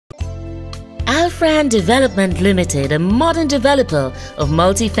Alfran Development Limited, a modern developer of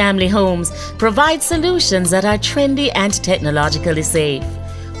multi-family homes, provides solutions that are trendy and technologically safe.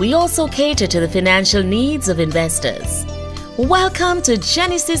 We also cater to the financial needs of investors. Welcome to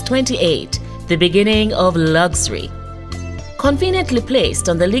Genesis 28, the beginning of luxury. Conveniently placed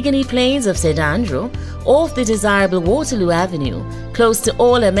on the Ligony Plains of St. Andrew, off the desirable Waterloo Avenue, close to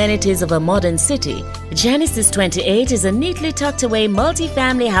all amenities of a modern city, Genesis 28 is a neatly tucked away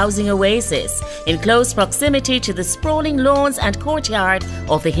multi-family housing oasis in close proximity to the sprawling lawns and courtyard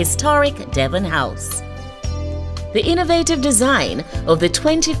of the historic Devon House. The innovative design of the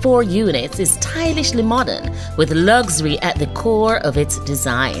 24 units is stylishly modern, with luxury at the core of its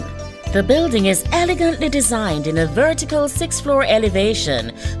design. The building is elegantly designed in a vertical 6-floor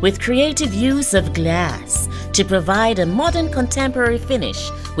elevation with creative use of glass to provide a modern contemporary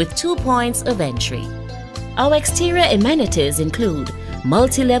finish with 2 points of entry. Our exterior amenities include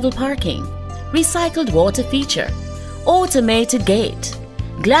multi-level parking, recycled water feature, automated gate,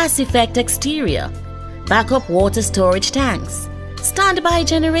 glass effect exterior, backup water storage tanks, standby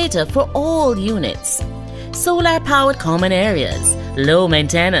generator for all units, solar-powered common areas, low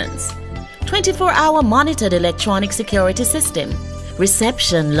maintenance, 24-hour monitored electronic security system,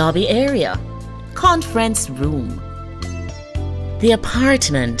 reception lobby area, conference room. The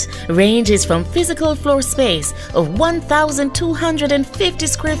apartment ranges from physical floor space of 1,250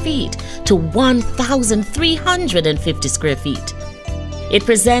 square feet to 1,350 square feet. It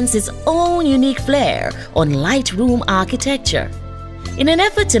presents its own unique flair on light room architecture. In an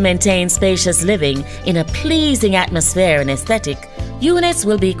effort to maintain spacious living in a pleasing atmosphere and aesthetic, units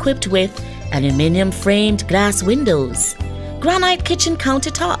will be equipped with aluminium framed glass windows, granite kitchen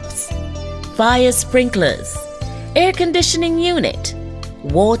countertops, fire sprinklers, air conditioning unit,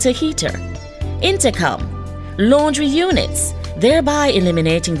 water heater, intercom, laundry units, thereby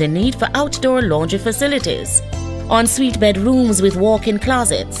eliminating the need for outdoor laundry facilities, ensuite bedrooms with walk-in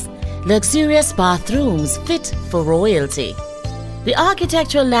closets, luxurious bathrooms fit for royalty. The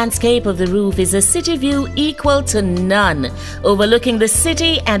architectural landscape of the roof is a city view equal to none, overlooking the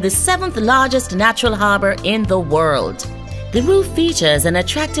city and the 7th largest natural harbor in the world. The roof features an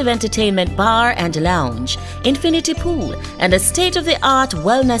attractive entertainment bar and lounge, infinity pool, and a state-of-the-art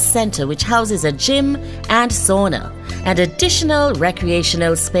wellness center which houses a gym and sauna, and additional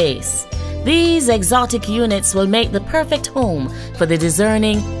recreational space. These exotic units will make the perfect home for the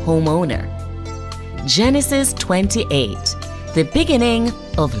discerning homeowner. Genesis 28, the beginning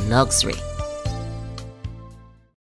of luxury.